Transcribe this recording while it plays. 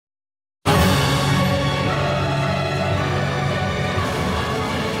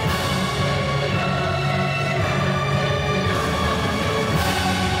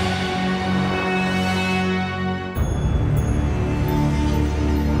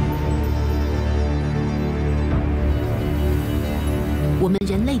我们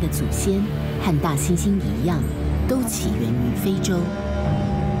人类的祖先和大猩猩一样，都起源于非洲。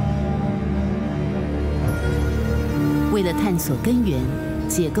为了探索根源，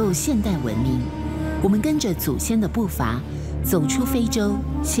解构现代文明，我们跟着祖先的步伐，走出非洲，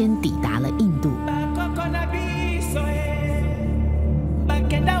先抵达了印度。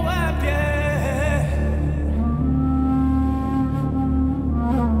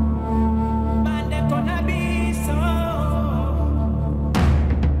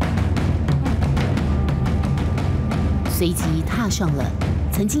随即踏上了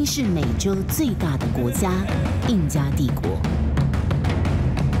曾经是美洲最大的国家——印加帝国。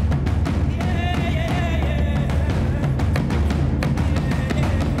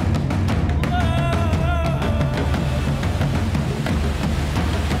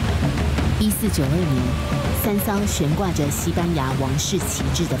1492年，3艘悬挂着西班牙王室旗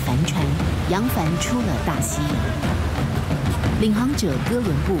帜的帆船扬帆出了大西洋。领航者哥伦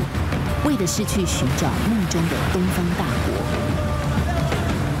布为的是去寻找梦中的东方大国。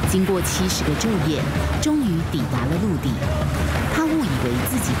经过70个昼夜，终于抵达了陆地。他误以为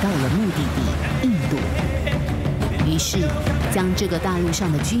自己到了目的地印度，于是将这个大陆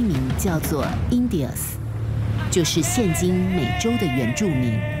上的居民叫做 Indians， 就是现今美洲的原住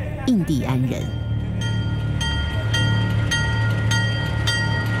民印第安人。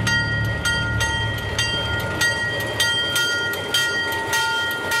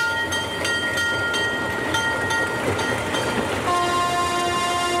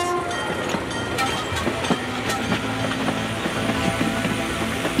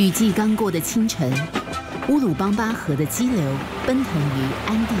雨季刚过的清晨，乌鲁邦巴河的激流奔腾于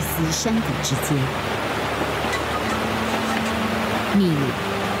安第斯山谷之间。秘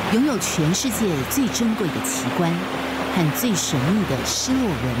鲁拥有全世界最珍贵的奇观和最神秘的失落文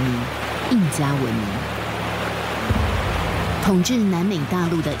明——印加文明。统治南美大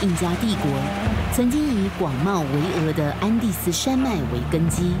陆的印加帝国，曾经以广袤巍峨的安第斯山脉为根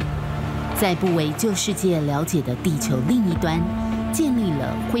基，在不为旧世界了解的地球另一端，建立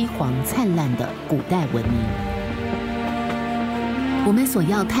了辉煌灿烂的古代文明。我们所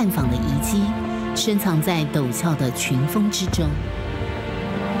要探访的遗迹，深藏在陡峭的群峰之中。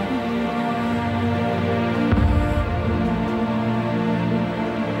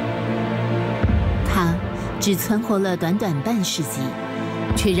它只存活了短短半世纪，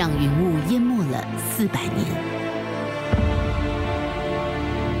却让云雾淹没了400年。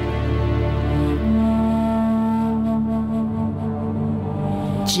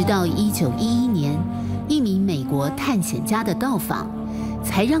直到1911年，一名美国探险家的到访，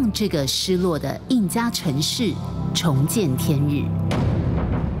才让这个失落的印加城市重见天日。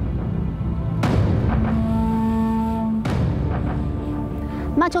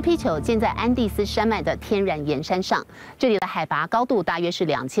马丘比丘建在安第斯山脉的天然岩山上，这里的海拔高度大约是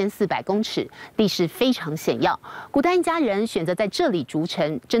2400公尺，地势非常险要。古代印加人选择在这里筑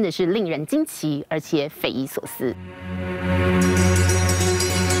城，真的是令人惊奇，而且匪夷所思。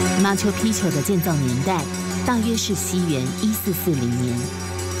马丘比丘的建造年代大约是西元1440年，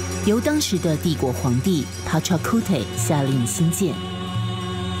由当时的帝国皇帝 Pachacute 下令兴建。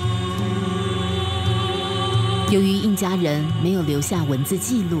由于印加人没有留下文字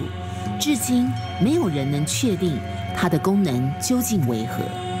记录，至今没有人能确定它的功能究竟为何。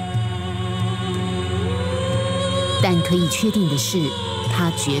但可以确定的是，它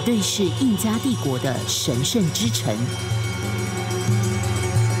绝对是印加帝国的神圣之城。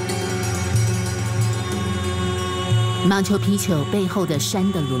马丘比丘背后的山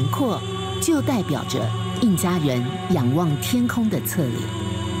的轮廓，就代表着印加人仰望天空的侧脸。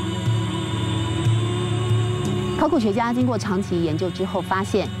考古学家经过长期研究之后发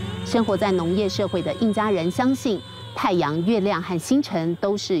现，生活在农业社会的印加人相信太阳、月亮和星辰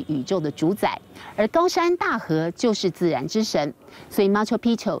都是宇宙的主宰，而高山大河就是自然之神。所以马丘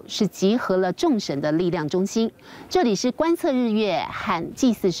比丘是集合了众神的力量中心，这里是观测日月和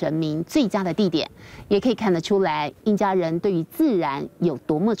祭祀神明最佳的地点，也可以看得出来印加人对于自然有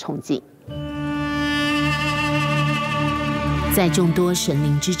多么崇敬。在众多神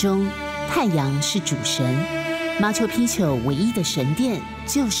灵之中，太阳是主神，马丘比丘唯一的神殿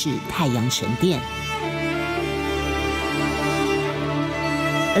就是太阳神殿。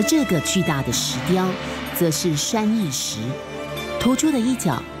而这个巨大的石雕，则是山日石，突出的一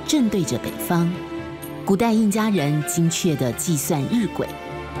角正对着北方。古代印加人精确地计算日晷，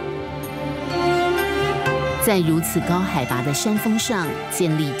在如此高海拔的山峰上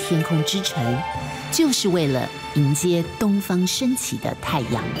建立天空之城，就是为了迎接东方升起的太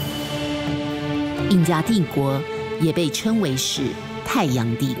阳。印加帝国也被称为是太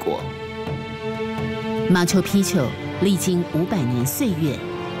阳帝国。马丘比丘历经500年岁月，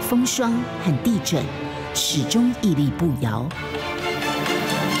风霜和地震，始终屹立不摇。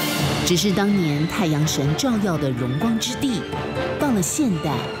只是当年太阳神照耀的荣光之地，到了现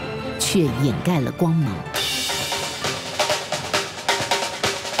代，却掩盖了光芒。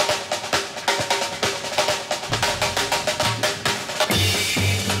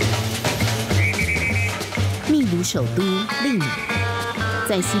秘鲁首都利马，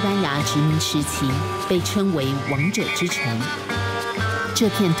在西班牙殖民时期被称为王者之城。这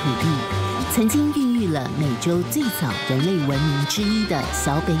片土地曾经孕育了美洲最早人类文明之一的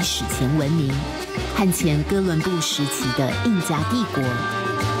小北史前文明，和前哥伦布时期的印加帝国。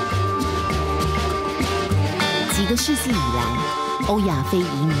几个世纪以来，欧亚非移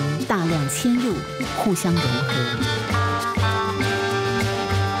民大量迁入，互相融合。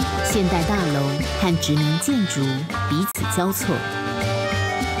现代大楼和殖民建筑彼此交错。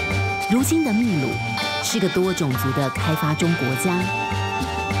如今的秘鲁是个多种族的开发中国家，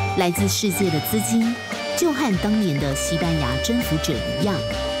来自世界的资金就和当年的西班牙征服者一样，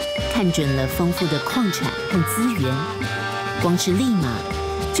看准了丰富的矿产和资源。光是利马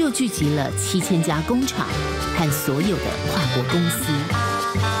就聚集了7000家工厂和所有的跨国公司。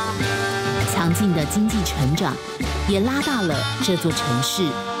强劲的经济成长也拉大了这座城市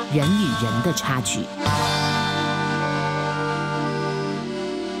人与人的差距。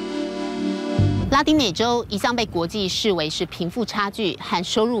拉丁美洲一向被国际视为是贫富差距和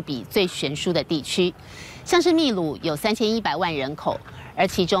收入比最悬殊的地区，像是秘鲁有3100万人口，而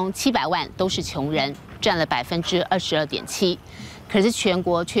其中700万都是穷人，占了22.7%。可是全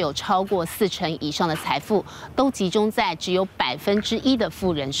国却有超过40%以上的财富都集中在只有1%的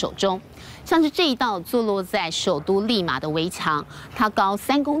富人手中。像是这一道坐落在首都利马的围墙，它高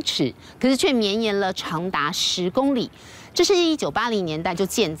3公尺，可是却绵延了长达10公里。这是1980年代就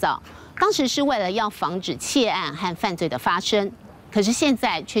建造，当时是为了要防止窃案和犯罪的发生。可是现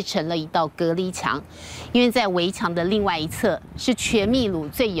在却成了一道隔离墙，因为在围墙的另外一侧是全秘鲁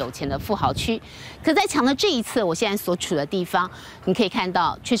最有钱的富豪区，可在墙的这一侧，我现在所处的地方，你可以看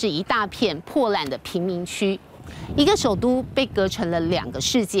到却是一大片破烂的贫民区。一个首都被隔成了2个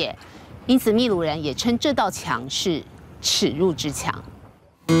世界，因此秘鲁人也称这道墙是耻辱之墙。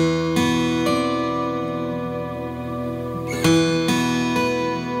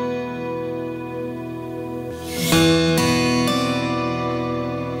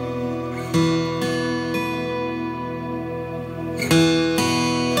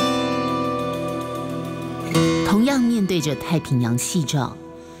同样面对着太平洋夕照，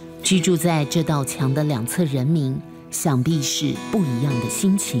居住在这道墙的2侧人民，想必是不一样的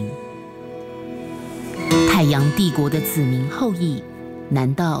心情。太阳帝国的子民后裔，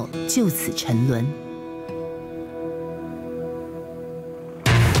难道就此沉沦？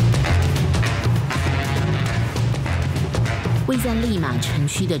位在利马城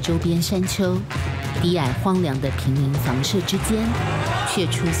区的周边山丘，低矮荒凉的平民房舍之间，却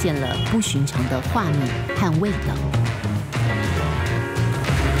出现了不寻常的画面和味道。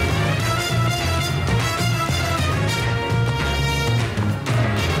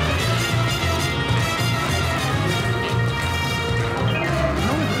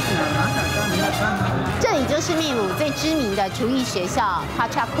这里就是秘鲁最知名的厨艺学校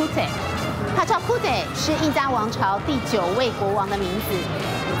Pachacute。Pachacute 是印加王朝第9位国王的名字，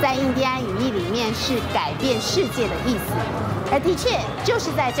在印第安语义里面是改变世界的意思。而的确，就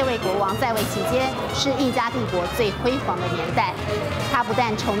是在这位国王在位期间，是印加帝国最辉煌的年代。他不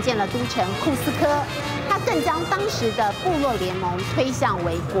但重建了都城库斯科，他更将当时的部落联盟推向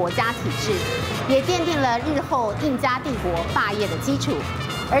为国家体制，也奠定了日后印加帝国霸业的基础。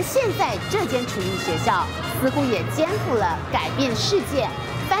而现在这间厨艺学校似乎也肩负了改变世界、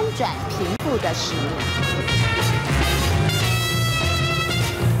翻转贫富的使命。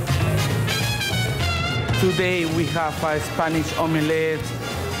Today we have a Spanish omelette,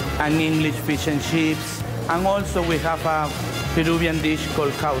 an English fish and chips, and also we have a Peruvian dish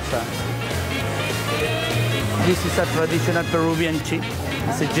called causa. This is a traditional Peruvian chip.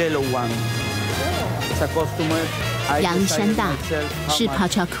 It's a yellow one. It's a customer. 亚历山大是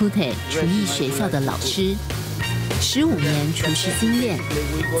Pachacute 厨艺学校的老师，15年厨师经验，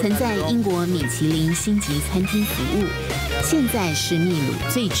曾在英国米其林星级餐厅服务，现在是秘鲁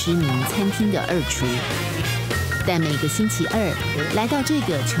最知名餐厅的2厨。但每个星期2来到这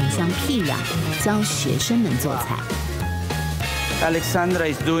个穷乡僻壤，教学生们做菜。Alexandra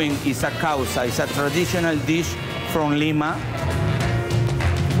is doing is a causa. It's a traditional dish from Lima.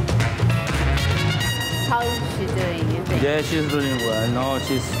 How is she doing? Yeah, she's really well. No,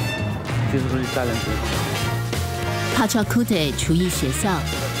 she's really talented. Pachacute 厨艺学校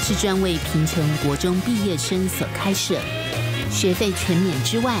是专为贫穷国中毕业生所开设，学费全免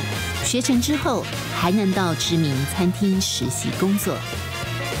之外，学成之后还能到知名餐厅实习工作。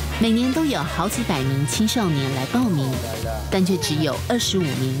每年都有好几百名青少年来报名，但却只有25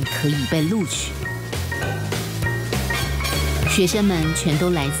名可以被录取。学生们全都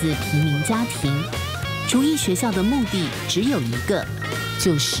来自平民家庭，厨艺学校的目的只有一个，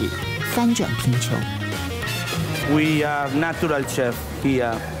就是翻转贫穷。We are natural chef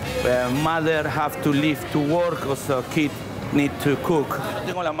here. Mother have to leave to work, so kid need to cook.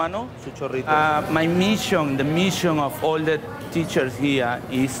 My mission, the mission of all the teachers here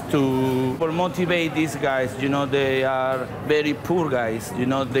is to motivate these guys. You know, they are very poor guys. You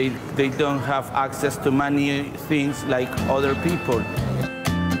know, they don't have access to many things like other people.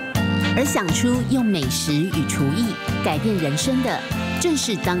 而想出用美食与厨艺改变人生的，正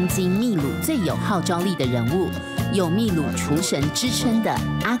是当今秘鲁最有号召力的人物，有秘鲁厨神之称的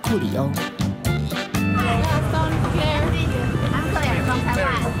阿库里欧。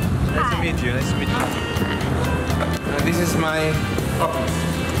Nice to meet you. Nice to meet you. This is my office.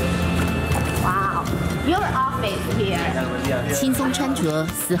 Wow, your office here. 轻松穿着，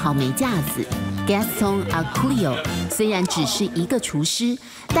丝毫没架子。Gaston Aculio 虽然只是一个厨师，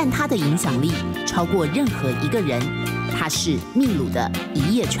但他的影响力超过任何一个人。他是秘鲁的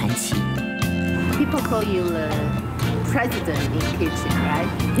一夜传奇。People call you the president in kitchen, right?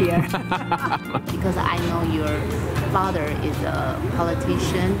 Here. Because I know your father is a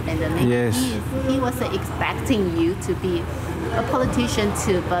politician, and maybe Yes. he was expecting you to be a politician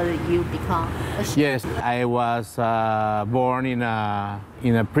too, but you become a chef. Yes, I was born in a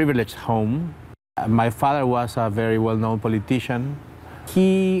privileged home. My father was a very well-known politician.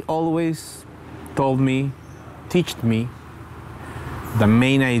 He always told me, taught me, the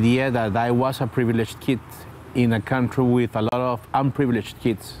main idea that I was a privileged kid in a country with a lot of unprivileged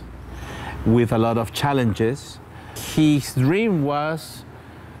kids, with a lot of challenges. His dream was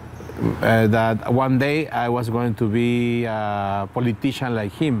that one day I was going to be a politician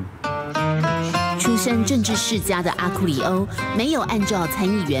like him. 出身政治世家的阿库里欧，没有按照参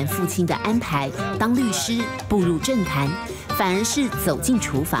议员父亲的安排当律师步入政坛，反而是走进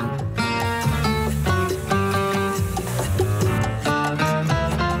厨房。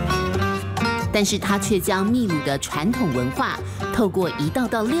但是他却将秘鲁的传统文化透过一道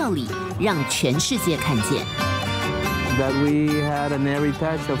道料理，让全世界看见。That we had an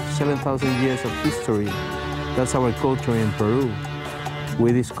heritage of 7,000 years of history. That's our culture in Peru.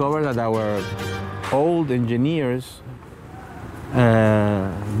 We discovered that our old engineers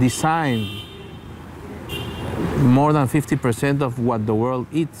designed more than 50% of what the world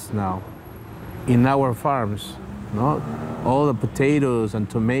eats now in our farms. No? All the potatoes and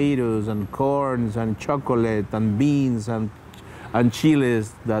tomatoes and corns and chocolate and beans and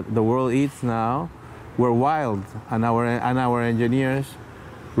chilies that the world eats now were wild, and our engineers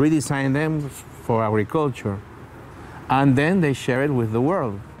redesigned them for agriculture, and then they share it with the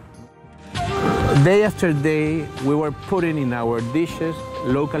world. Day after day, we were putting in our dishes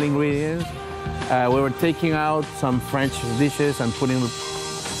local ingredients. We were taking out some French dishes and putting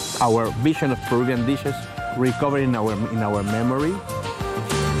our vision of Peruvian dishes, recovering in our memory.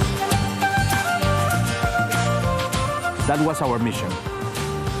 That was our mission.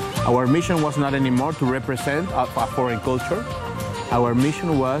 Our mission was not anymore to represent a foreign culture. Our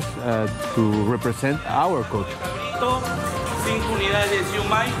mission was to represent our culture. 5 unidades de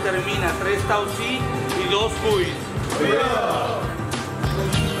siumai, termina 3 taucí y 2 cuis.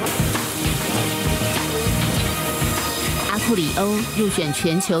 阿库里欧入选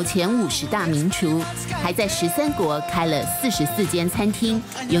全球前50大名厨，还在13国开了44间餐厅，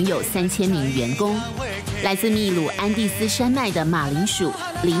拥有3000名员工。来自秘鲁安第斯山脉的马铃薯、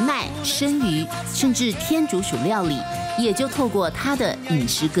藜麦、生鱼，甚至天竺鼠料理，也就透过他的饮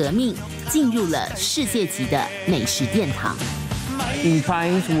食革命，进入了世界级的美食殿堂。In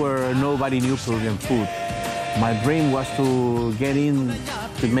times where nobody knew Peruvian food, my dream was to get in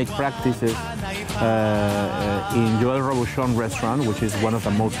to make practices in Joël Robuchon restaurant, which is one of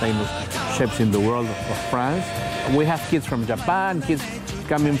the most famous chefs in the world of France. We have kids from Japan, kids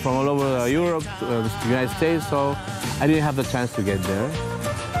coming from all over Europe, the United States, so I didn't have the chance to get there.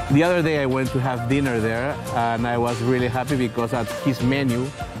 The other day I went to have dinner there, and I was really happy because at his menu,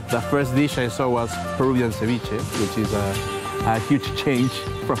 the first dish I saw was Peruvian ceviche, which is a huge change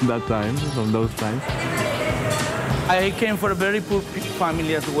from that time, from those times. I came from a very poor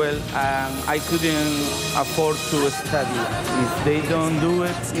family as well, and I couldn't afford to study. If they don't do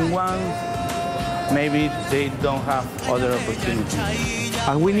it in one, maybe they don't have other opportunities.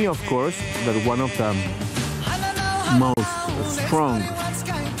 And we knew, of course, that one of the most strong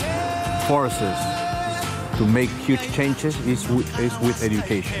forces to make huge changes is with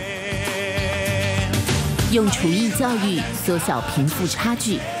education. 用厨艺教育缩小贫富差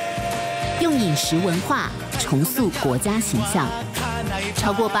距，用饮食文化重塑国家形象。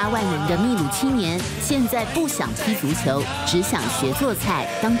超过8万人的秘鲁青年现在不想踢足球，只想学做菜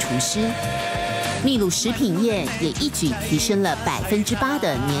当厨师。秘鲁食品业也一举提升了8%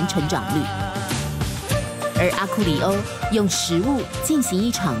的年成长率。而阿库里欧用食物进行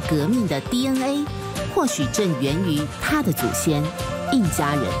一场革命的 DNA， 或许正源于他的祖先印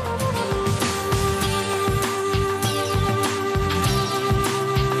加人。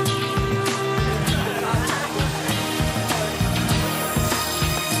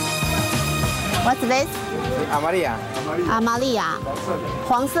What's this? Amarilla. 阿玛利亚，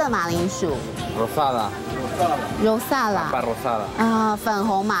黄色马铃薯。Rosada. Rosada. Papa rosada. 啊，粉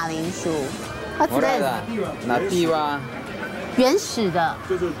红马铃薯。What's this? Morada. Nativa. 原始的。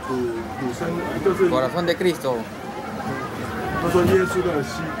就是土生，就是 Corazón de Cristo. 他说耶稣的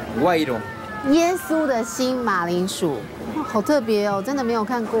心。Guairo. 耶稣的心马铃薯，好特别哦，真的没有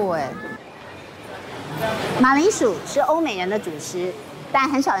看过哎。马铃薯是欧美人的主食，但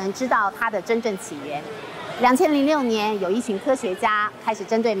很少人知道它的真正起源。2006年，有一群科学家开始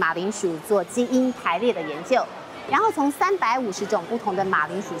针对马铃薯做基因排列的研究，然后从350种不同的马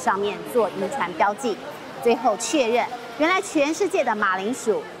铃薯上面做遗传标记，最后确认原来全世界的马铃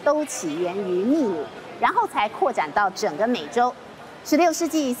薯都起源于秘鲁，然后才扩展到整个美洲。16世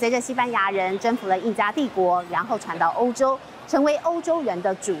纪，随着西班牙人征服了印加帝国，然后传到欧洲，成为欧洲人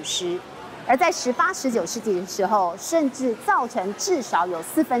的主食。而在18、19世纪的时候，甚至造成至少有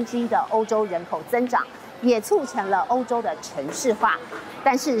1/4的欧洲人口增长，也促成了欧洲的城市化。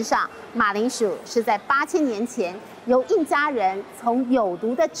但事实上，马铃薯是在8000年前由印加人从有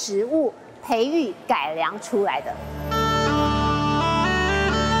毒的植物培育改良出来的。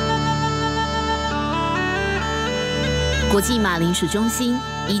国际马铃薯中心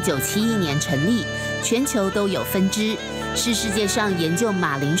1971年成立，全球都有分支，是世界上研究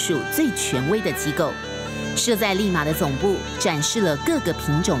马铃薯最权威的机构。设在利马的总部展示了各个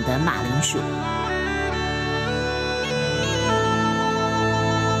品种的马铃薯，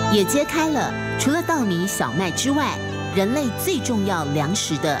也揭开了除了稻米、小麦之外，人类最重要粮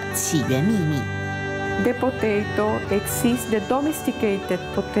食的起源秘密。The potato exists, the domesticated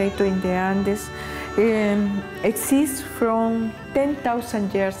potato in the Andes exists from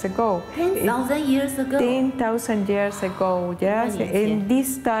 10,000 years ago. 10,000 years ago. 10,000 years ago, yes. And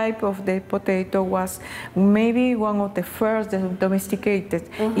this type of the potato was maybe one of the first domesticated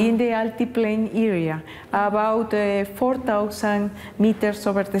in the altiplane area, about 4,000 meters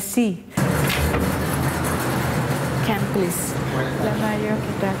over the sea. Can please. La mayor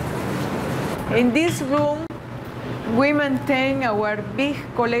que tal. In this room, we maintain our big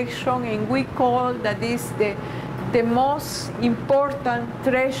collection, and we call that is the most important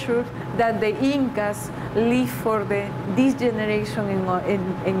treasure that the Incas leave for this generation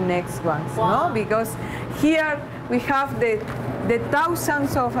and next ones. Wow. No? Because here we have the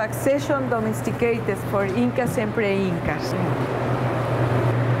thousands of accession domesticated for Incas and pre-Incas.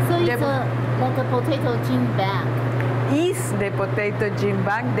 So it's like a potato gene bank. Is the potato gene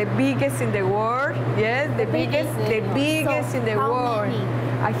bank the biggest in the world? Yes, the biggest in the world.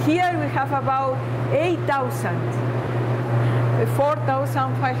 Here we have about 8,000,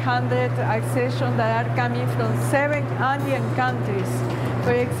 4,500 accessions that are coming from 7 Andean countries.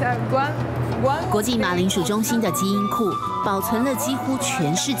 For example, 国际马铃薯中心的基因库保存了几乎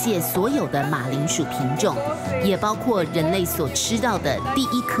全世界所有的马铃薯品种，也包括人类所吃到的第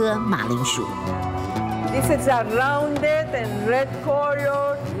一颗马铃薯。This is a rounded and red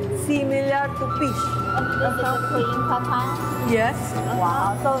color, similar to fish. This is a cream papa. Yes.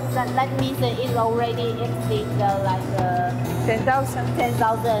 Wow. So that means that it already exists like 10,000.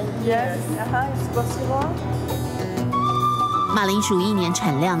 10,000 Yes. years. It's possible. 马铃薯一年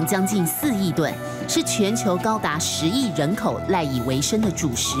产量将近4亿吨，是全球高达10亿人口赖以为生的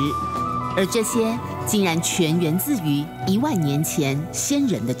主食，而这些竟然全源自于1万年前先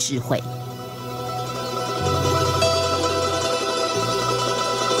人的智慧。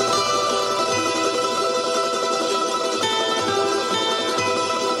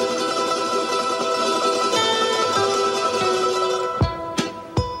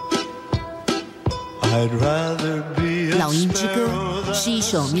老鹰之歌是一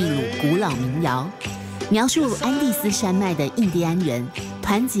首秘鲁古老民谣，描述安第斯山脉的印第安人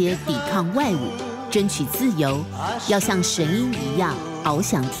团结抵抗外侮，争取自由，要像神鹰一样翱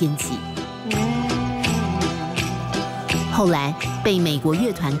翔天际。后来被美国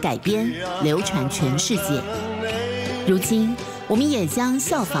乐团改编，流传全世界。如今，我们也将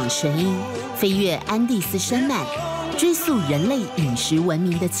效仿神鹰，飞越安第斯山脉，追溯人类饮食文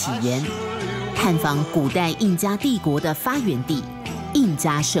明的起源，探访古代印加帝国的发源地——印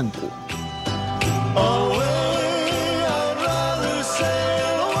加圣谷。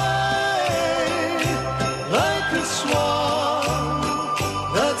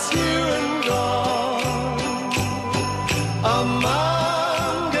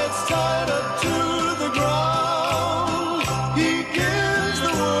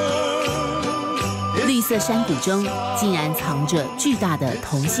绿色山谷中竟然藏着巨大的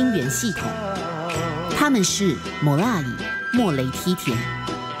同心圆系统，它们是摩纳蚁莫雷梯田。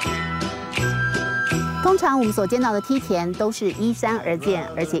通常我们所见到的梯田都是依山而建，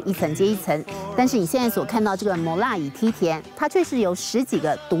而且一层接一层。但是你现在所看到这个摩纳蚁梯田，它却是由10几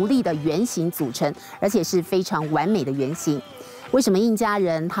个独立的圆形组成，而且是非常完美的圆形。为什么印加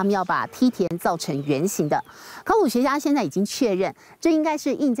人他们要把梯田造成圆形的？考古学家现在已经确认，这应该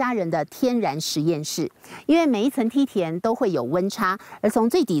是印加人的天然实验室，因为每一层梯田都会有温差，而从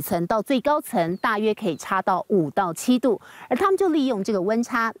最底层到最高层大约可以差到5到7度，而他们就利用这个温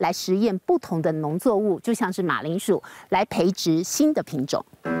差来实验不同的农作物，就像是马铃薯，来培植新的品种。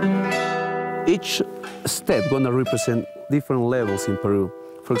Each step gonna represent different levels in Peru.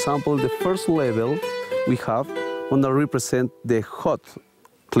 For example, the first level we have gonna represent the hot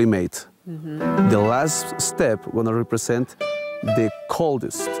climate. The last step gonna represent the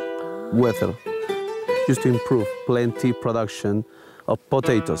coldest weather, just to improve plenty production of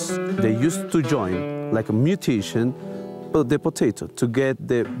potatoes. They used to join like a mutation, but the potato to get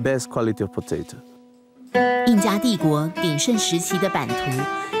the best quality of potato. 印加帝国鼎盛时期的版图，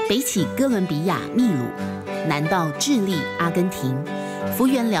北起哥伦比亚秘鲁，南到智利、阿根廷，幅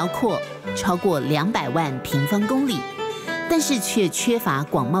员辽阔，超过200万平方公里，但是却缺乏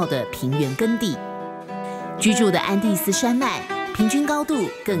广袤的平原耕地。居住的安第斯山脉平均高度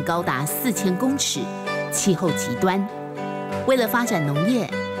更高达4000公尺，气候极端。为了发展农业，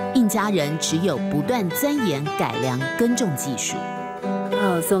印加人只有不断钻研改良耕种技术。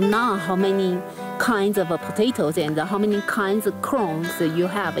So now how many kinds of potatoes and how many kinds of corns you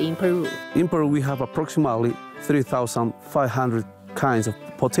have in Peru? In Peru, we have approximately 3,500 kinds of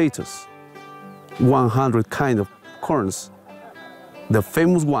potatoes, 100 kinds of corns. The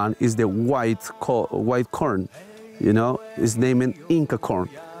famous one is the white corn, you know, it's named Inca corn.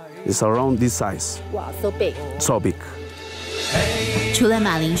 It's around this size. Wow, so big. So big. 除了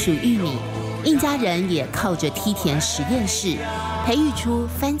马铃薯、玉米，印加人也靠着梯田实验室，培育出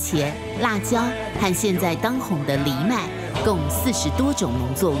番茄、辣椒和现在当红的藜麦，共40多种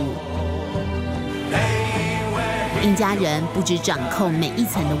农作物。印加人不只掌控每一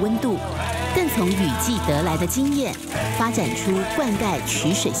层的温度，更从雨季得来的经验，发展出灌溉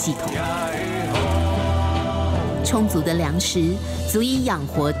取水系统。充足的粮食足以养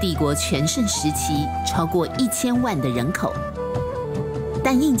活帝国全盛时期超过1000万的人口。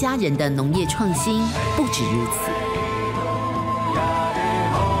但印加人的农业创新不止如此。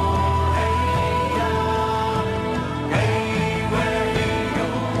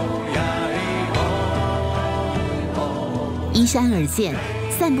依山而建，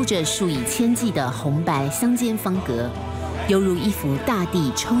散布着数以千计的红白相间方格，犹如一幅大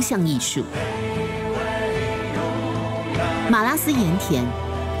地抽象艺术。马拉斯盐田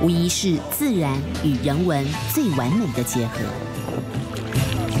无疑是自然与人文最完美的结合。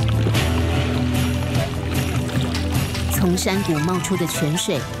从山谷冒出的泉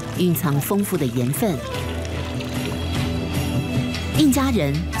水蕴藏丰富的盐分，印加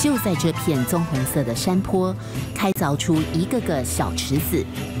人就在这片棕红色的山坡开凿出一个个小池子，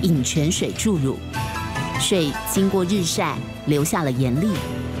引泉水注入，水经过日晒留下了盐粒，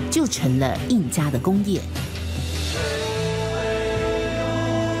就成了印加的工业。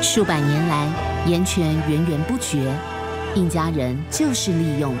数百年来，盐泉源源不绝，印加人就是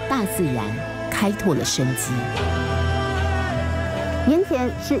利用大自然开拓了生机。盐田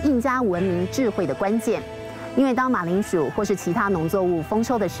是印加文明智慧的关键，因为当马铃薯或是其他农作物丰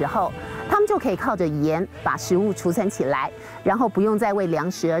收的时候，他们就可以靠着盐把食物储存起来，然后不用再为粮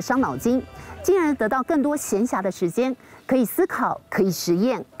食而伤脑筋，进而得到更多闲暇的时间，可以思考，可以实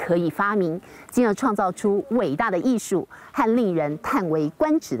验，可以发明，进而创造出伟大的艺术和令人叹为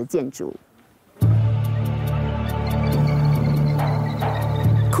观止的建筑。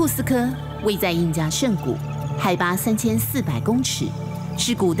库斯科位在印加圣谷，海拔3400公尺，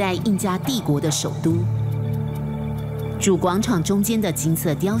是古代印加帝国的首都。主广场中间的金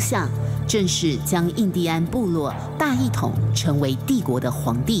色雕像，正是将印第安部落大一统成为帝国的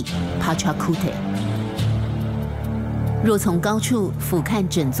皇帝 Pachacute。若从高处俯瞰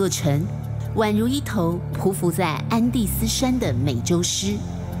整座城，宛如一头匍匐在安第斯山的美洲狮，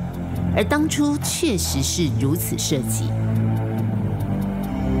而当初确实是如此设计。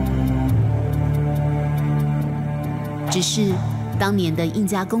只是当年的印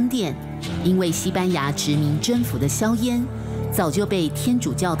加宫殿，因为西班牙殖民征服的硝烟，早就被天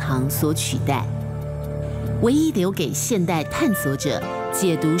主教堂所取代。唯一留给现代探索者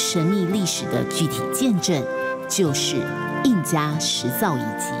解读神秘历史的具体见证，就是印加石造遗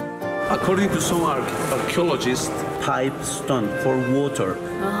迹。According to some archaeologists, pipe stone for water.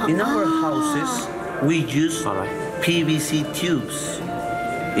 In our houses, we use PVC tubes.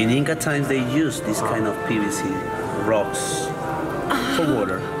 In Inca times, they used this kind of PVC rocks for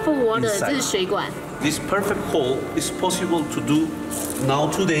water. For water, inside. 这是水管。 This perfect hole is possible to do now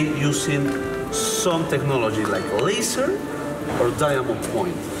today using some technology like laser or diamond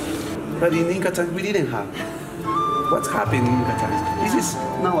point. But in Inca times, we didn't have. What's happened in Inca times? This is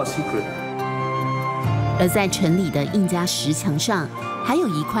now a secret. 而在城里的印加石墙上，还有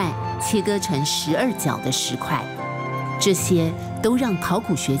一块切割成12角的石块，这些都让考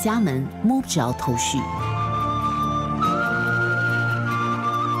古学家们摸不着头绪。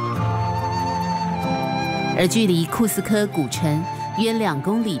而距离库斯科古城约2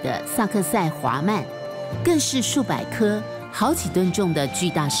公里的萨克塞华曼，更是数百颗好几吨重的巨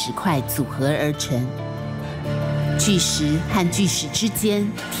大石块组合而成。巨石和巨石之间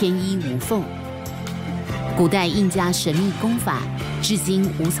天衣无缝。古代印加神秘工法至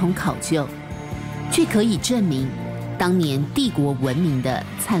今无从考究，却可以证明当年帝国文明的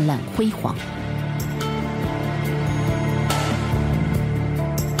灿烂辉煌。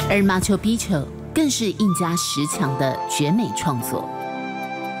而马丘比丘更是印加石墙的绝美创作。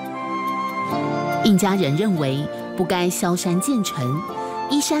印加人认为不该削山建城，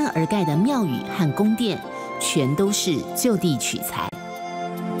依山而盖的庙宇和宫殿全都是就地取材。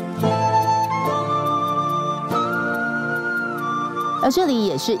而这里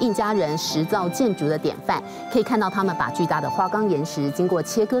也是印加人石造建筑的典范，可以看到他们把巨大的花岗岩石经过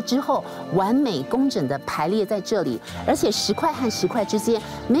切割之后，完美工整的排列在这里，而且石块和石块之间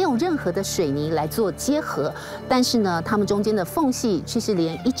没有任何的水泥来做结合，但是呢，它们中间的缝隙却是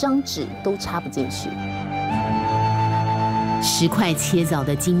连一张纸都插不进去。石块切凿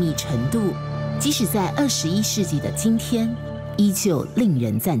的精密程度，即使在21世纪的今天，依旧令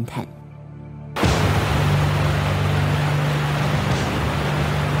人赞叹。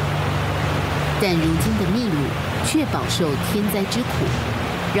但如今的秘鲁却饱受天灾之苦，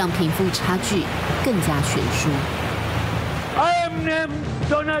让贫富差距更加悬殊。I am named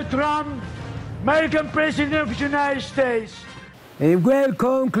Donald Trump, American President of the United States. And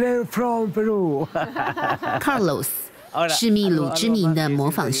welcome, Claire from Peru. Carlos 是秘鲁知名的模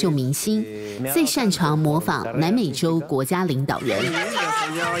仿秀明星，最擅长模仿南美洲国家领导人。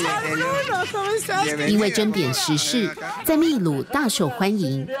因为针砭时事，在秘鲁大受欢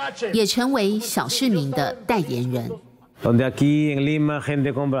迎，也成为小市民的代言人。Donde aquí en Lima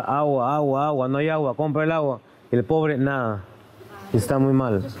gente compra agua, agua, agua, no hay agua, compra el agua, y el pobre nada, está muy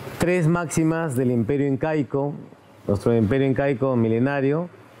mal. 3 máximas del Imperio Incaico, nuestro Imperio Incaico milenario,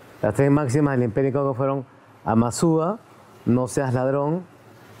 las 3 máximas del Imperio Incaico fueron Amasúa, no seas ladrón,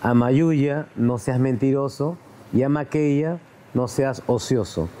 Amayuya, no seas mentiroso, y Amaqueya, no seas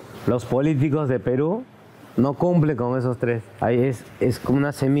ocioso. Los políticos de Perú no cumplen con esos 3. Ahí es como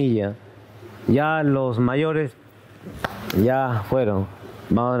una semilla. Ya los mayores ya fueron.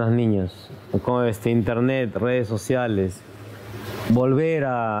 Vamos a los niños. Con internet, redes sociales. Volver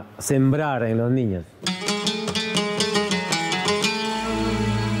a sembrar en los niños.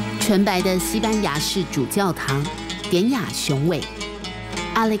 纯白的西班牙式主教堂，典雅雄伟。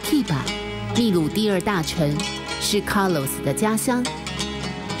阿雷基巴，秘鲁第2大城，是 Carlos 的家乡。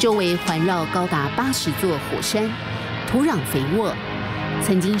周围环绕高达80座火山，土壤肥沃，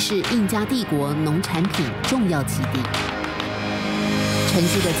曾经是印加帝国农产品重要基地。城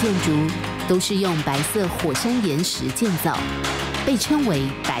区的建筑都是用白色火山岩石建造，被称为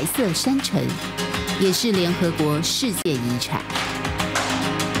白色山城，也是联合国世界遗产。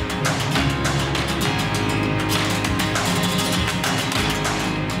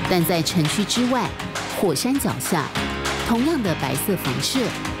但在城区之外，火山脚下，同样的白色房舍，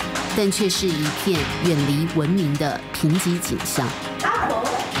但却是一片远离文明的贫瘠景象。Apple?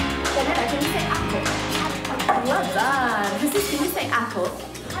 Can you say apple? Well done. Can you say apple?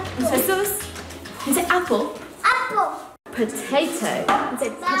 Jesus? Can you say apple? Apple. Potato. Can you say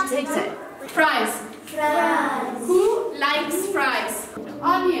potato? Fries. Fries. Who likes fries?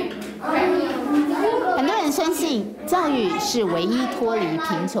 Onion. Okay. 很多人深信教育是唯一脱离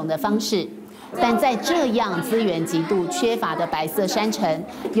贫穷的方式。但在这样资源极度缺乏的白色山城，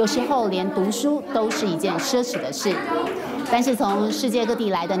有时候连读书都是一件奢侈的事。但是从世界各地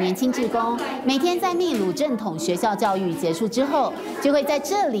来的年轻志工，每天在秘鲁正统学校教育结束之后，就会在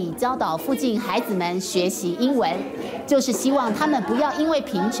这里教导附近孩子们学习英文，就是希望他们不要因为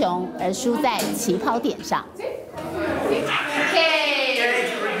贫穷而输在起跑点上。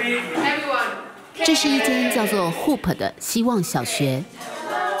这是一间叫做 Hope 的希望小学。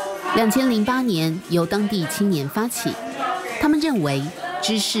2008年由当地青年发起，他们认为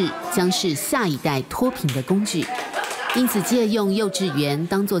知识将是下一代脱贫的工具。因此借用幼稚园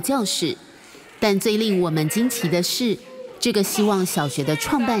当作教室，但最令我们惊奇的是，这个希望小学的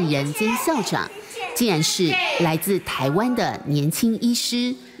创办人兼校长，竟然是来自台湾的年轻医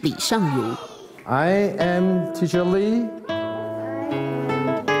师李尚儒。I am Teacher Lee。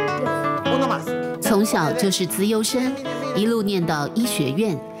从小就是资优生，一路念到医学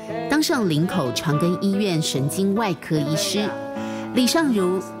院，当上林口长庚医院神经外科医师。李尚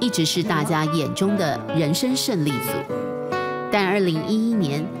儒一直是大家眼中的人生胜利组，但2011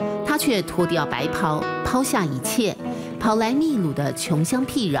年，他却脱掉白袍，抛下一切，跑来秘鲁的穷乡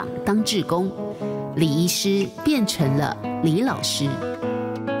僻壤当志工。李医师变成了李老师。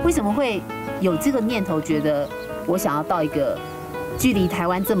为什么会有这个念头，觉得我想要到一个距离台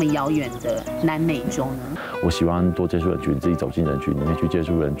湾这么遥远的南美洲呢？我喜欢多接触人群，自己走进人群里面去接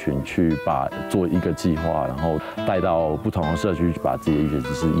触人群，去做一个计划，然后带到不同的社区，把自己的医学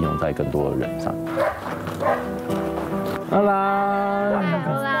知识应用在更多的人上。Hola，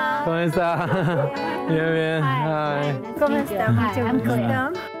 ¿cómo está？ Bien bien， 嗨。¿Cómo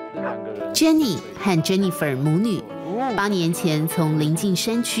está? Jenny 和 Jennifer 母女8年前从邻近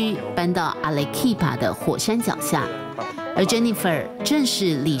山区搬到阿雷基巴的火山脚下。而 Jennifer 正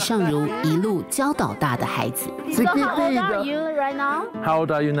是李尚儒一路教导大的孩子。So how old are you right now? How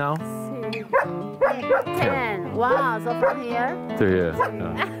old are you now? 10. Wow, so from here? 对。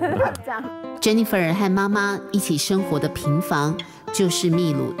Jennifer 和妈妈一起生活的平房，就是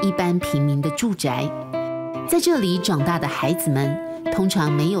秘鲁一般平民的住宅。在这里长大的孩子们，通常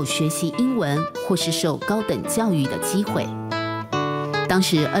没有学习英文或是受高等教育的机会。当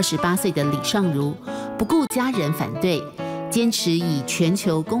时28岁的李尚儒不顾家人反对，坚持以全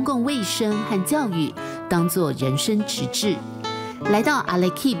球公共卫生和教育当作人生直至，来到阿雷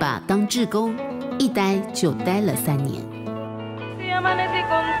基巴当志工，一待就待了3年。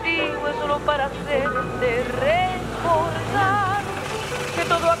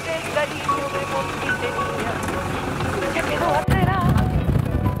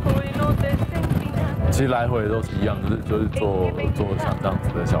其实来回都是一样，就是坐像这样子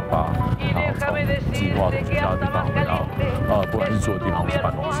的小巴，然后从计划从学校的地方回到不管是住的地方或是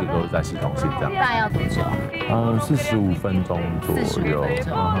办公室，都是在市中心这样。大概要多久？45分钟左右，差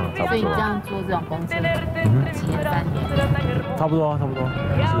不多。所以你这样坐这种公车，几年3年？差不多。是。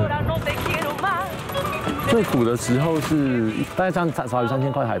最苦的时候是大概少于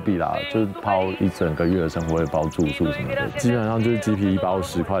3000块台币啦，就是包一整个月的生活费，包住宿什么的，基本上就是鸡皮一包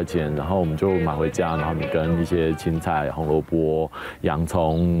10块钱，然后我们就买回家，然后你跟一些青菜、红萝卜、洋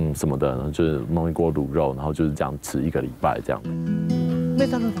葱什么的，然后就是弄一锅卤肉，然后就是这样吃1个礼拜这样。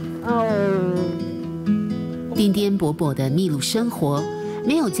颠颠簸簸的秘鲁生活，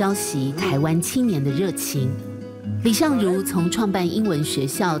没有浇熄台湾青年的热情。李尚儒从创办英文学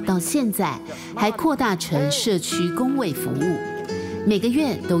校到现在，还扩大成社区公卫服务，每个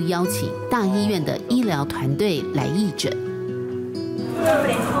月都邀请大医院的医疗团队来义诊。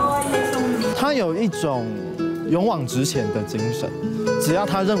他有一种勇往直前的精神，只要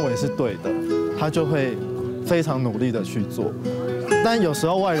他认为是对的，他就会非常努力的去做。但有时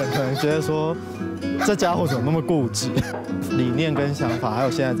候外人可能觉得说，这家伙怎么那么固执？理念跟想法，还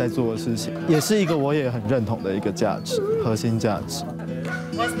有现在在做的事情，也是一个我也很认同的一个价值，核心价值。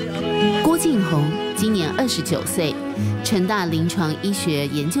郭敬宏今年29岁，成大临床医学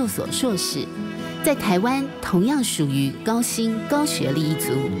研究所硕士，在台湾同样属于高薪高学历一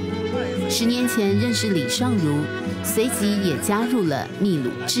族。10年前认识李尚儒，随即也加入了秘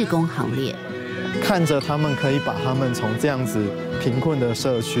鲁志工行列。看着他们可以把他们从这样子贫困的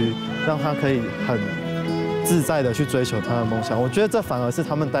社区，让他可以很自在的去追求他的梦想，我觉得这反而是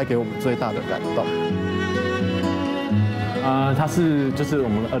他们带给我们最大的感动。他就是我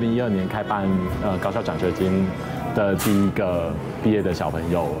们2012年开办高校奖学金的第一个毕业的小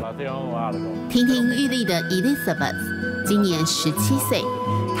朋友。亭亭玉立的 Elizabeth 今年17岁，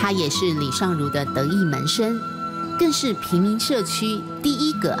她也是李尚儒的得意门生，更是平民社区第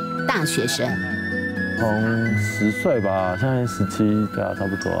一个大学生。从10岁吧，现在17，对啊，差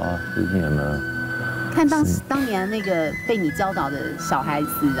不多啊，10年了。看当年那个被你教导的小孩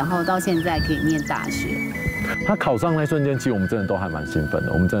子，然后到现在可以念大学。他考上那一瞬间，其实我们真的都还蛮兴奋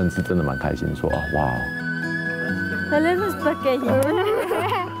的，我们真的蛮开心，说啊哇。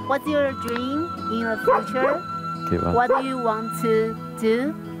What's your dream in the future? What do you want to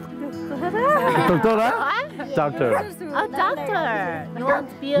do? Doctor. A doctor. You want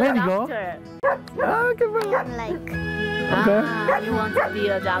to be a doctor? Okay. You want to be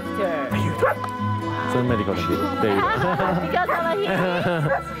a doctor? 真 medical 的对。Because of him.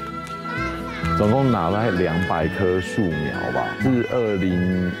 总共拿了200棵树苗吧，是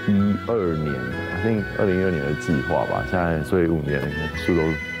2012年，I think 2012年的计划吧。现在所以5年，树都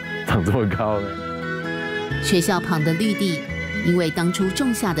长这么高了。学校旁的绿地，因为当初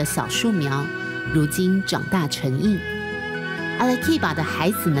种下的小树苗，如今长大成荫。阿莱 Kiba 的孩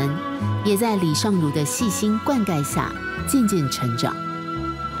子们，也在李尚儒的细心灌溉下，渐渐成长。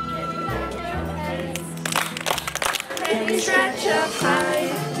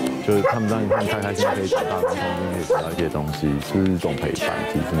就是他们让你看开开心心可以长大，从中间可以学到一些东西，是一种陪伴，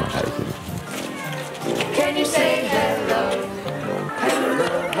其实蛮开心的。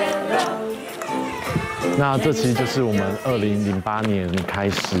那这其实就是我们2008年开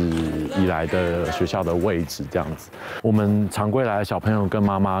始以来的学校的位置，这样子。我们常规来的小朋友跟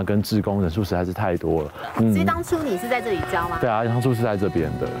妈妈跟志工人数实在是太多了。所以当初你是在这里教吗？对啊，当初是在这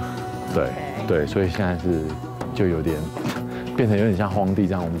边的，对，所以现在是就有点。变成有点像荒地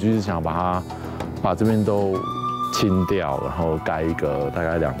这样，我们就是想把这边都清掉，然后盖一个大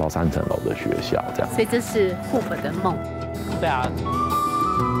概2到3层楼的学校这样。所以这是Hoop的梦。对啊。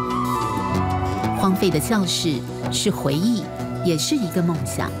荒废的教室是回忆，也是一个梦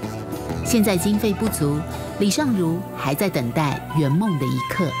想。现在经费不足，李尚儒还在等待圆梦的一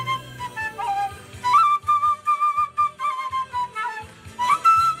刻。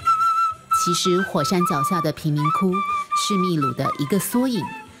其实火山脚下的贫民窟是秘鲁的一个缩影，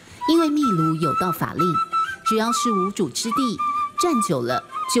因为秘鲁有道法令，只要是无主之地，站久了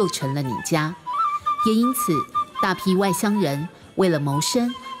就成了你家。也因此，大批外乡人为了谋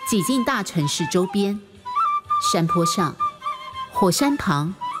生，挤进大城市周边。山坡上、火山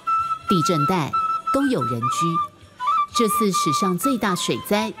旁、地震带都有人居。这次史上最大水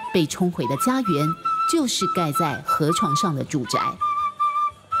灾被冲毁的家园，就是盖在河床上的住宅。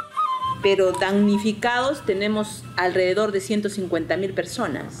Pero damnificados tenemos alrededor de 150.000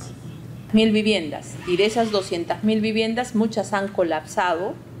 personas, 1.000 viviendas. Y de esas 200.000 viviendas, muchas han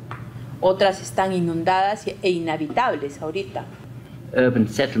colapsado, otras están inundadas e inhabitables ahorita. Urban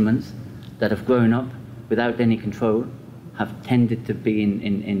settlements that have grown up without any control have tended to be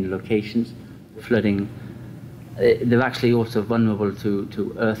in locations flooding. They're actually also vulnerable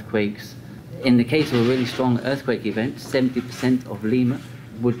to earthquakes. In the case of a really strong earthquake event, 70% of Lima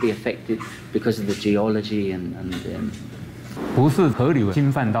would be affected because of the geology and 不是河流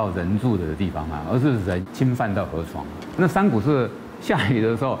侵犯到人住的地方啊，而是人侵犯到河床。那山谷是下雨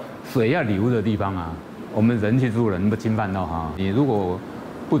的时候水要流的地方啊，我们人去住了，不侵犯到它。你如果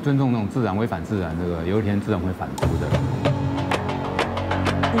不尊重那种自然，违反自然，这个有一天自然会反扑的。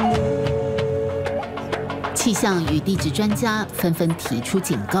气象与地质专家纷纷提出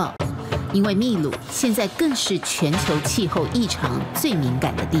警告。因为秘鲁现在更是全球气候异常最敏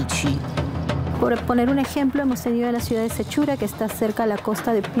感的地区。Por poner un ejemplo, hemos tenido en la ciudad de Sechura, que está cerca a la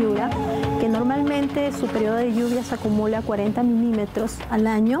costa de Piura, que normalmente su periodo de lluvias acumula 40 milímetros al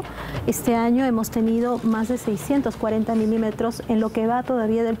año. Este año hemos tenido más de 640 milímetros en lo que va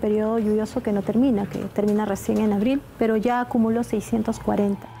todavía del periodo lluvioso que no termina, que termina recién en abril, pero ya acumuló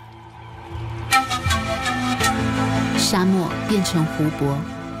 640. 沙漠变成湖泊。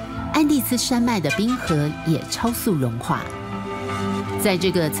安第斯山脉的冰河也超速融化，在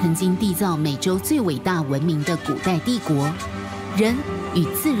这个曾经缔造美洲最伟大文明的古代帝国，人与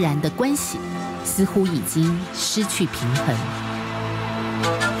自然的关系似乎已经失去平衡。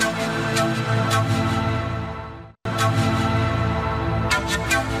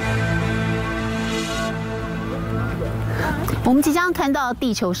我们即将看到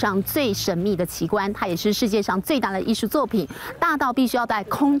地球上最神秘的奇观，它也是世界上最大的艺术作品，大到必须要在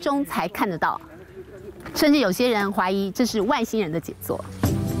空中才看得到，甚至有些人怀疑这是外星人的杰作。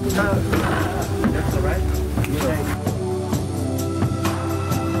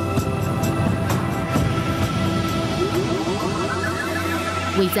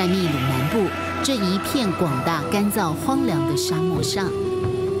位在秘鲁南部这一片广大、干燥、荒凉的沙漠上，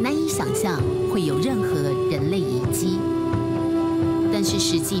难以想象会有任何人类遗迹。但是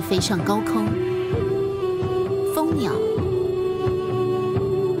实际飞上高空，蜂鸟、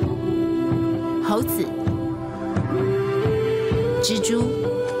猴子、蜘蛛、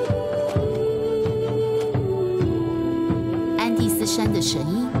山的神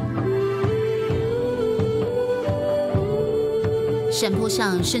医。山坡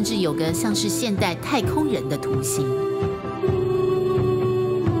上甚至有个像是现代太空人的图形。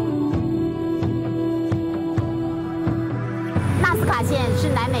纳斯卡线是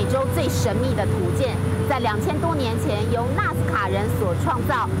南美洲最神秘的图鉴，在2000多年前由纳斯卡人所创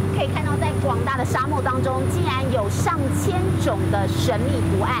造。可以看到，在广大的沙漠当中，竟然有上千种的神秘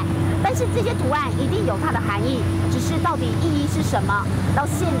图案。但是这些图案一定有它的含义，只是到底意义是什么，到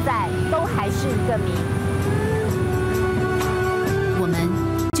现在都还是一个谜。我们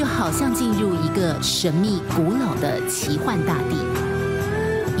就好像进入一个神秘古老的奇幻大地，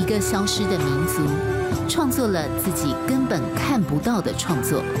一个消失的民族创作了自己根本看不到的创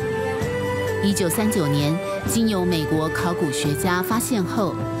作。1939年，经由美国考古学家发现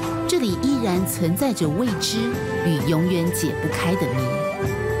后，这里依然存在着未知与永远解不开的谜。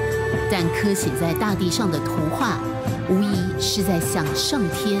但刻写在大地上的图画，无疑是在向上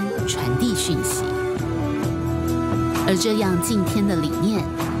天传递讯息。而这样敬天的理念，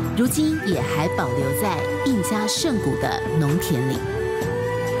如今也还保留在印加圣谷的农田里。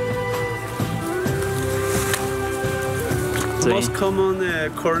The most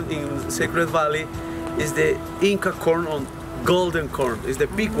common corn in Sacred Valley is the Inca corn on golden corn. It's the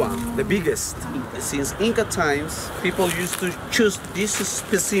big one, the biggest. Since Inca times, people used to choose this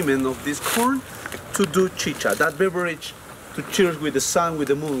specimen of this corn to do chicha, that beverage to cheers with the sun, with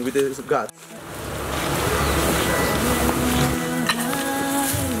the moon, with the gods.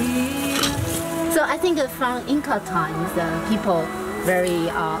 So I think from Inca times, people very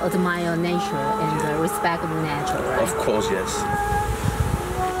admire nature and respect nature, right? Of course, yes.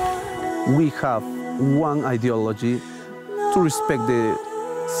 We have one ideology to respect the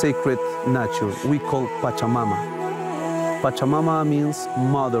sacred nature. We call Pachamama. Pachamama means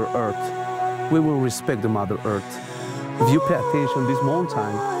Mother Earth. We will respect the Mother Earth. If you pay attention, this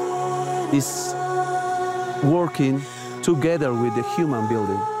mountain is working together with the human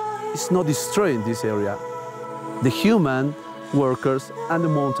building. It's not destroying this area. The human workers and the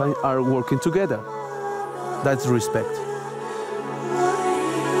mountain are working together. That's respect.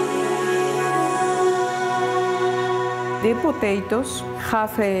 The potatoes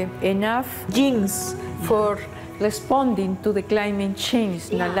have enough genes for responding to the climate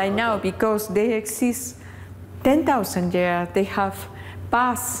change like now, because they exist 10,000 years. They have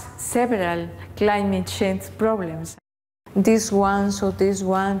passed several climate change problems. This one, so this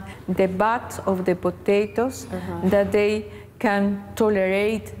one, the butt of the potatoes, that they can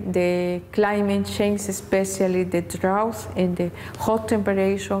tolerate the climate change, especially the drought and the hot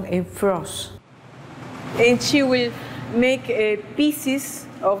temperature and frost. And she will make pieces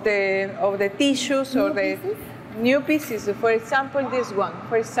of the tissues or the new pieces. For example, this one.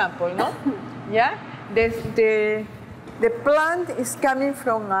 For example, no, yeah. The plant is coming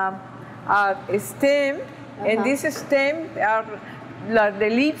from a stem, and this stem the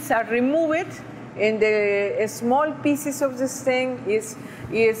leaves are removed, and the small pieces of the stem is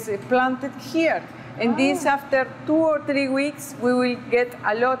planted here. And this, after 2 or 3 weeks, we will get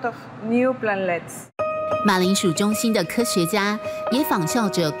a lot of new plantlets. 马铃薯中心的科学家也仿效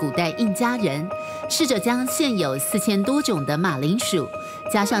着古代印加人，试着将现有4000多种的马铃薯，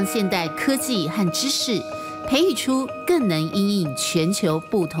加上现代科技和知识，培育出更能因应全球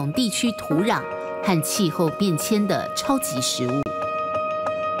不同地区土壤和气候变迁的超级食物。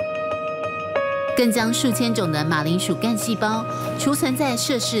更将数千种的马铃薯干细胞储存在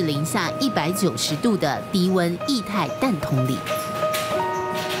摄氏零下190度的低温液态氮桶里。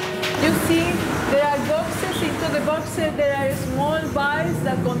You see, there are boxes. Into the boxes, there are small vials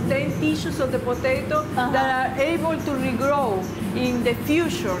that contain tissues of the potato that are able to regrow in the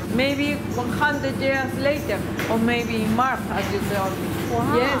future, maybe 100 years later, or maybe in March, as you told me.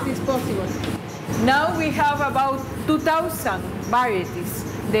 Wow. Yes, it's possible. Now we have about 2,000 varieties.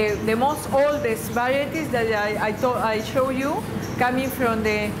 The most oldest varieties that I show you, coming from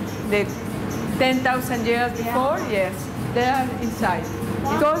the 10,000 years before, yes, they are inside.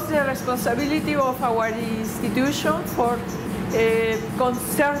 Because the responsibility of our institution for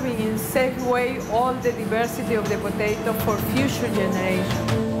conserving in safe way all the diversity of the potato for future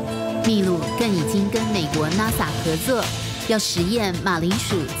generations. 秘鲁更已经跟美国 NASA 合作，要实验马铃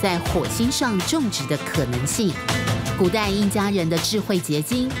薯在火星上种植的可能性。古代印加人的智慧结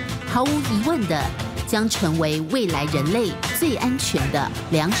晶，毫无疑问的将成为未来人类最安全的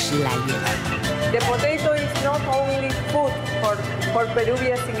粮食来源。The potato is not only food for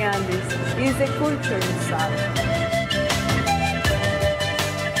Peruvians in Andes, it's the culture inside.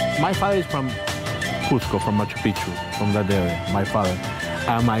 My father is from Cusco, from Machu Picchu, from that area, my father.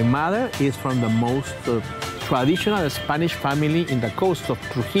 And my mother is from the most traditional Spanish family in the coast of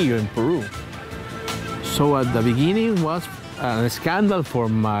Trujillo in Peru. So at the beginning was a scandal for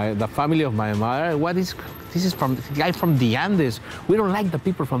the family of my mother. This is from the guy from the Andes. We don't like the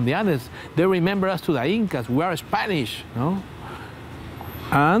people from the Andes. They remember us to the Incas. We are Spanish, no?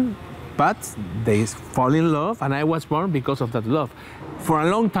 But they fall in love, and I was born because of that love. For a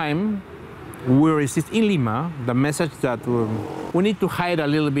long time, we received in Lima the message that we need to hide a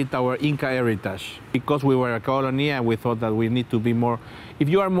little bit our Inca heritage because we were a colony and we thought that we need to be more. If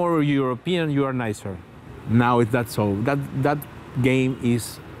you are more European, you are nicer. Now it's not so. That game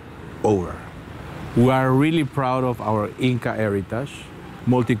is over. We are really proud of our Inca heritage,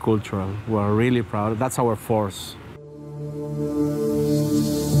 multicultural. We are really proud. That's our force.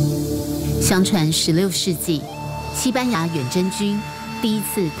 相传16世纪，西班牙远征军第一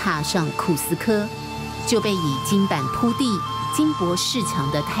次踏上库斯科，就被以金板铺地、金箔饰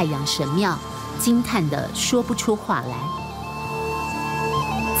墙的太阳神庙惊叹得说不出话来。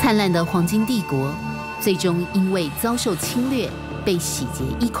灿烂的黄金帝国，最终因为遭受侵略被洗劫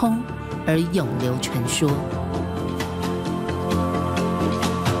一空，而永流传说。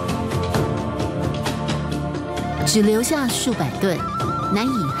只留下数百吨难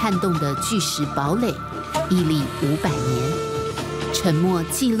以撼动的巨石堡垒，屹立500年，沉默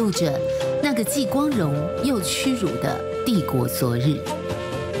记录着那个既光荣又屈辱的帝国昨日。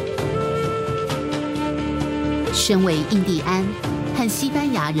身为印第安和西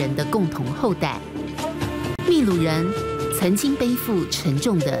班牙人的共同后代，秘鲁人曾经背负沉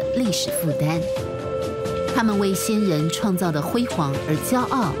重的历史负担，他们为先人创造的辉煌而骄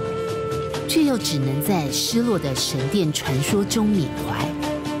傲，却又只能在失落的神殿传说中缅怀。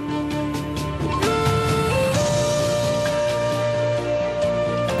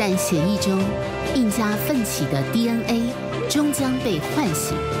但血液中印加奋起的 DNA 终将被唤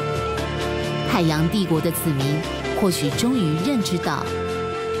醒，太阳帝国的子民或许终于认知到，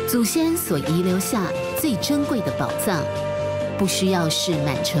祖先所遗留下最珍贵的宝藏，不需要是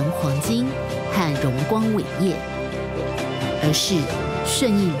满城黄金和荣光伟业，而是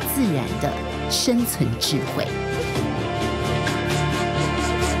顺应自然的生存智慧。